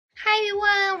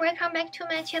everyone, welcome back to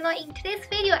my channel. In today's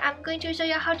video, I'm going to show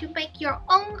you how to make your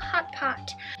own hot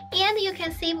pot. And you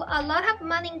can save a lot of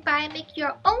money by making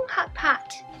your own hot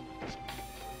pot.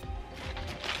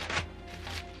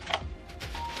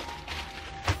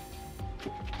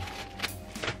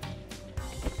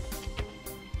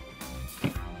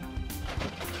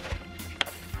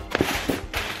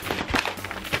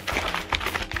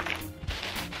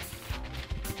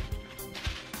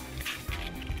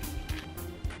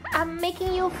 I'm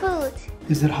making you food.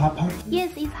 Is it hot pot food?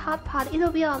 Yes, it's hot pot. It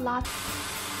will be a lot.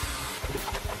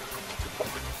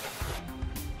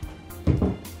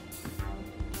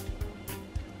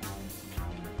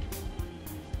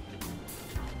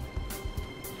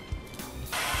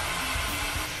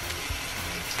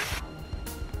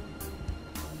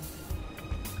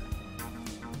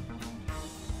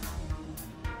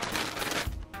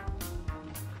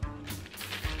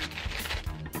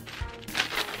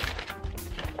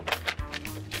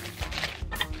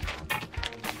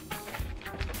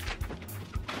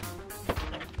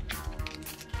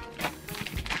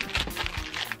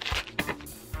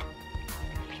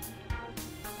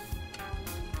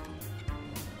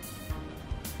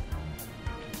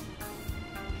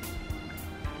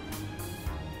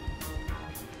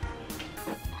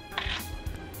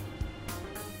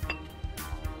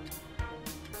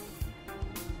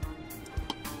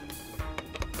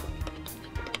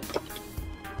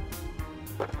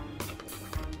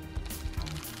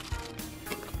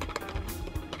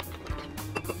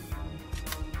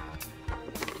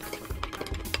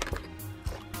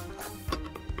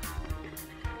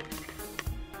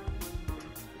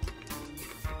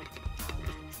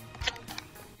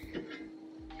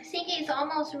 I think it's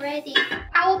almost ready.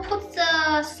 I will put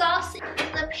the sauce in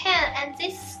the pan, and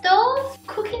this stove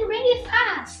cooking really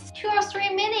fast. 2 or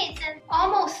 3 minutes and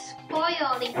almost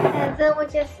boiling. And then we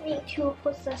just need to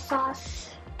put the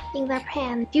sauce in the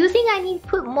pan. Do you think I need to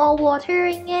put more water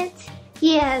in it?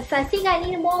 Yes, I think I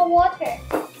need more water.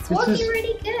 It's working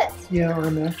really good. Yeah,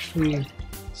 I'm actually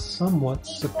somewhat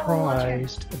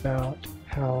surprised about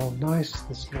how nice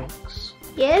this looks.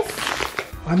 Yes?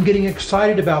 I'm getting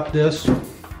excited about this.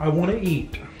 I want to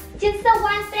eat. Just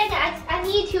 1 second, I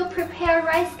need to prepare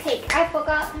rice cake. I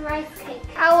forgot the rice cake.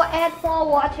 I will add more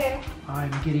water. I'm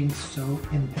getting so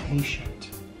impatient.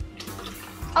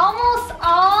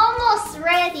 Almost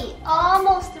ready.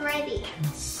 Almost ready. I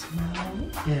can smell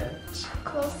it.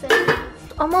 Close it.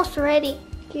 Almost ready.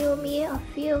 Give me a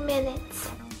few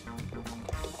minutes.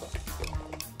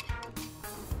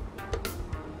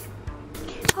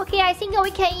 Okay, I think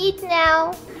we can eat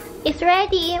now. It's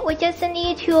ready. We just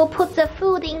need to put the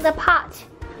food in the pot.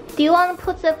 Do you want to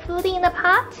put the food in the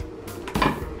pot?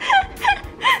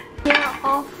 They're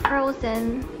all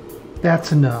frozen.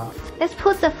 That's enough. Let's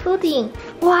put the food in.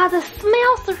 Wow, the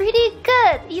smells really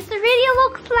good. It really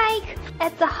looks like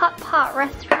at the hot pot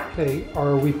restaurant. Okay,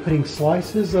 are we putting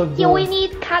slices of the... Yeah, we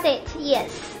need to cut it,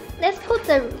 yes. Let's put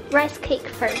the rice cake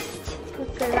first.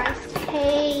 Put the rice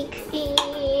cake in.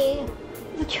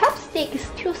 The chopstick is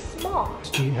too small.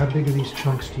 How big are these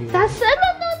chunks do you That's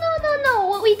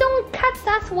no. We don't cut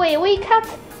that way. We cut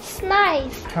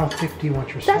slice. How thick do you want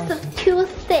your slices? That's too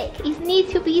thick. It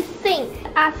needs to be thin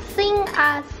as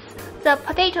the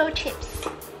potato chips.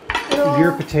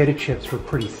 Your potato chips were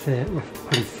pretty thin,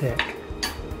 pretty thick.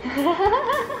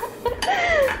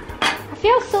 I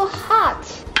feel so hot.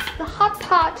 The hot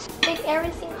pot make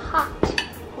everything hot.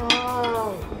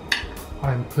 Oh.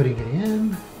 I'm putting it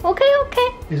in. Okay.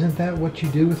 Isn't that what you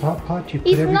do with hot pot? You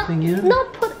put everything in?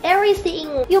 Not put everything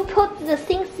in. You put the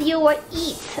things you will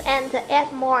eat and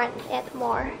add more and add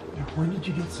more. When did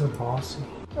you get so bossy?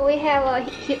 We have a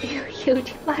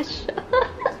huge mushroom.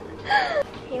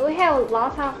 Okay, we have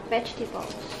lots of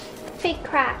vegetables. Fig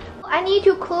crab. I need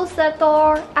to close the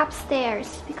door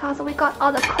upstairs because we got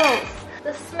all the clothes.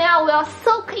 The smell will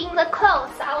soak in the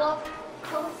clothes. I will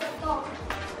close the door.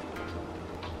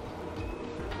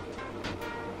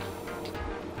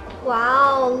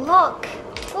 Wow, look.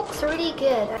 Looks really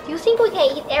good. Do you think we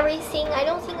can eat everything? I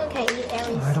don't think we can eat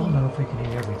everything. I don't know if we can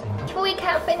eat everything. If we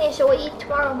can't finish, we'll eat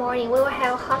tomorrow morning. We will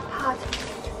have hot pot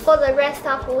for the rest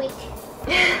of the week.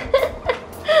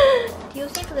 Do you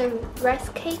think the rice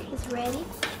cake is ready?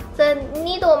 The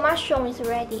needle mushroom is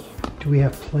ready. Do we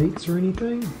have plates or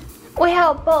anything? We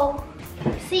have a bowl.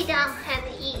 Sit down and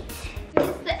eat.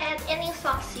 Just add any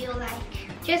sauce you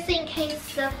like. Just in case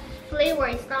the flavor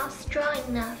is not strong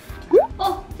enough.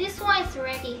 Oh, this one is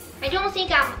ready. I don't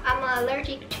think I'm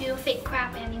allergic to fig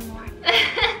crab anymore.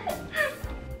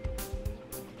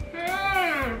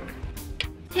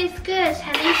 Tastes good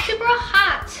and it's super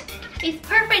hot. It's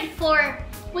perfect for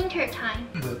winter time.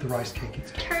 The rice cake.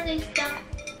 Turn this down.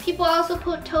 People also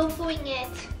put tofu in it.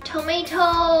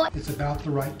 Tomato. It's about the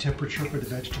right temperature for the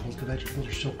vegetables. The vegetables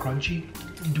are still crunchy.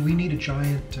 Do we need a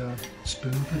giant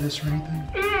spoon for this or anything?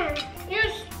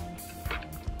 Yes.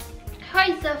 How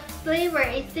is the flavor?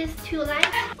 Is this too light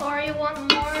or you want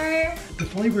more? The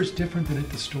flavor is different than at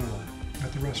the store,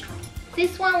 at the restaurant.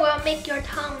 This one will make your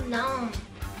tongue numb.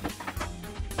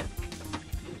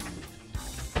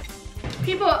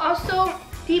 People also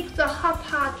dip the hot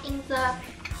pot in the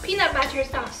peanut butter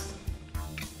sauce.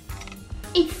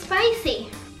 It's spicy.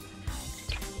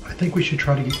 I think we should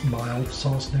try to get mild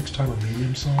sauce next time, or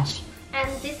medium sauce. And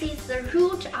this is the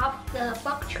root of the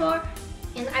bok choy.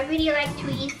 And I really like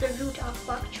to eat the root of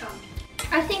bok choy.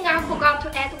 I think I forgot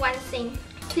to add one thing.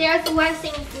 There's one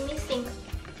thing missing.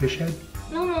 Fish head?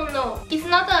 No. It's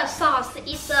not a sauce.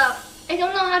 It's a, I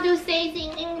don't know how to say it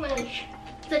in English.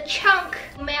 The chunk,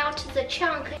 melt the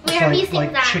chunk. We are missing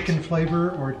like that. Chicken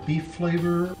flavor or beef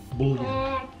flavor?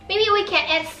 Bouillon. Maybe we can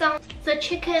add the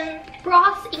chicken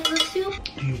broth in the soup.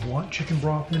 Do you want chicken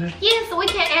broth in it? Yes, we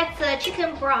can add the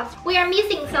chicken broth. We are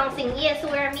missing something. Yes,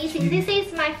 we are missing. This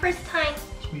is my first time.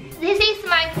 Sweetie. This is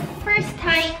my first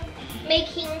time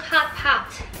making hot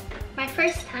pot. My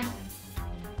first time.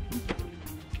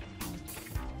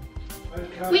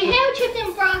 We have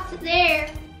chicken broth there.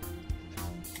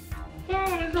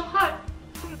 It's so hot.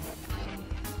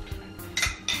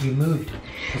 We moved it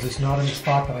because it's not in the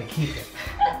spot that I keep it.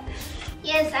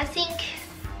 Yes, I think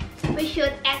we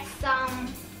should add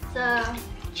the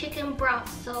chicken broth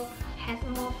so it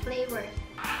has more flavor.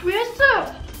 Where's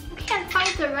the? We can't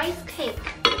find the rice cake.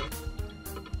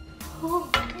 Oh,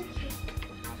 thank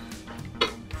you.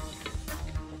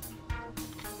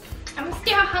 I'm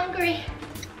still hungry.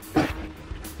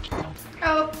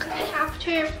 I'll cook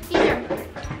after dinner.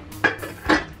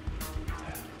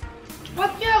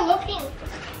 What you're looking?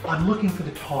 I'm looking for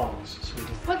the tongs,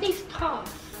 sweetie. What is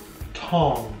tongs?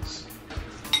 Tongs.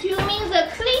 Do you mean the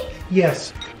click?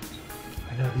 Yes.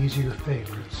 I know these are your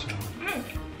favorites, so.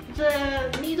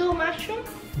 The needle mushroom?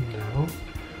 No.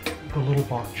 The little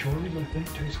bok choys, I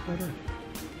think, taste better.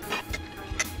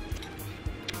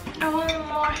 I want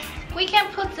more. We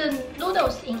can put the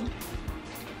noodles in.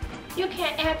 You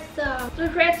can add the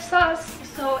red sauce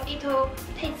so it'll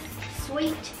taste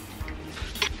sweet.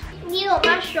 Needle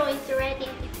mushroom is ready.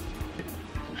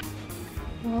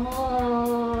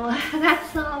 Oh,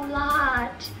 that's a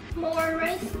lot. More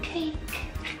rice cake.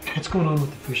 What's going on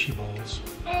with the fishy balls?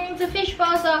 The fish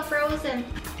balls are frozen.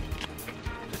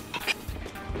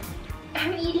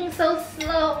 I'm eating so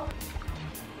slow.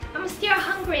 I'm still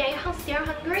hungry. Are you still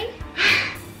hungry?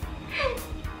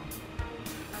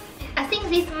 I think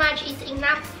this much is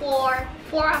enough for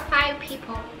 4 or 5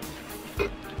 people.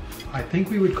 I think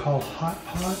we would call hot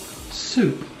pot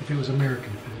soup if it was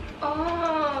American food.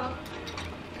 Oh.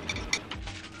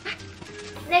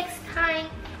 Next time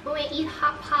when we eat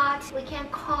hot pot, we can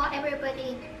call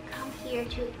everybody come here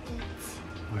to eat.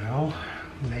 Well,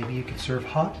 maybe you could serve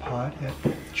hot pot at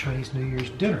Chinese New Year's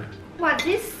dinner. Wow,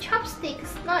 this chopstick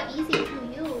is not easy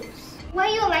to use. Why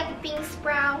you like bean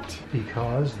sprout?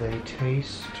 Because they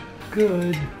taste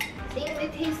good. I think they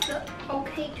taste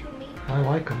okay to me. I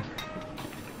like them.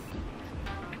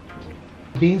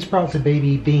 Bean sprout's a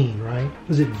baby bean, right?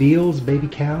 Was it veal's baby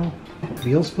cow?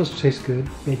 Veal's supposed to taste good.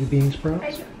 Baby bean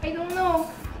sprouts? I don't know.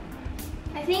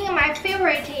 I think my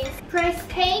favorite is rice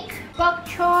cake, bok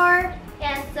choy,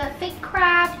 and the fake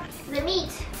crab, the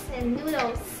meat, and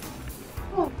noodles.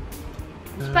 Oh,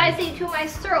 spicy to my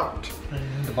throat.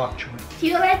 And the bok choy. Do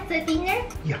you like the dinner?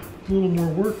 Yeah, a little more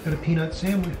work than a peanut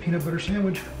butter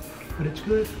sandwich, but it's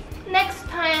good. Next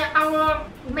time I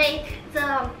will make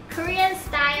the Korean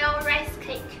style rice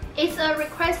cake. It's a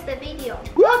requested video.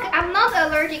 Look, I'm not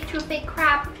allergic to fake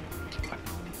crab.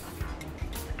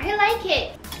 I like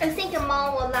it. I think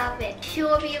Mom will love it. She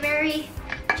will be very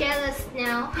jealous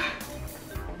now.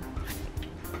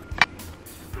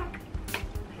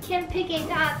 I can't pick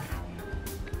it up.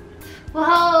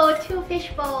 Whoa, 2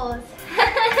 fish balls.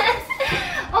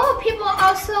 Oh, people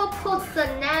also put the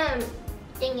naan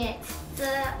in it.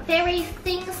 The very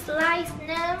thin sliced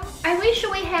naan. I wish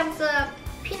we have the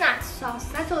peanut sauce.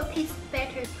 That will taste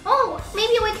better. Oh,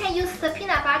 maybe we can use the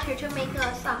peanut butter to make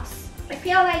a sauce. I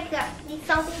feel like I need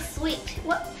something sweet.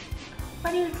 What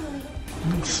are you doing?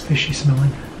 It's fishy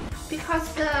smelling.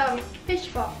 Because the fish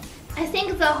ball. I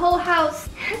think the whole house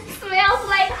smells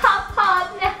like hot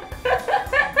pot now.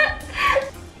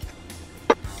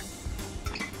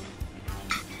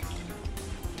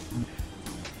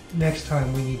 Next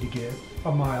time we need to get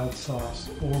a mild sauce,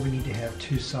 or we need to have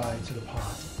 2 sides of the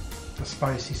pot. A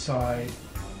spicy side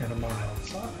and a mild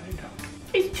side.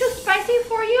 It's too spicy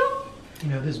for you? You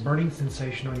know, this burning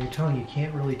sensation on your tongue, you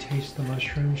can't really taste the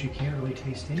mushrooms, you can't really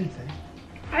taste anything.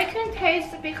 I can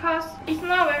taste because it's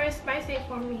not very spicy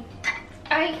for me.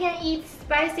 I can eat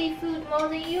spicy food more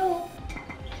than you.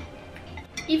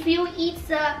 If you eat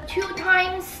the 2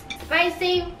 times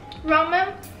spicy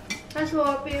ramen, that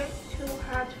will be too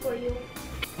hard for you.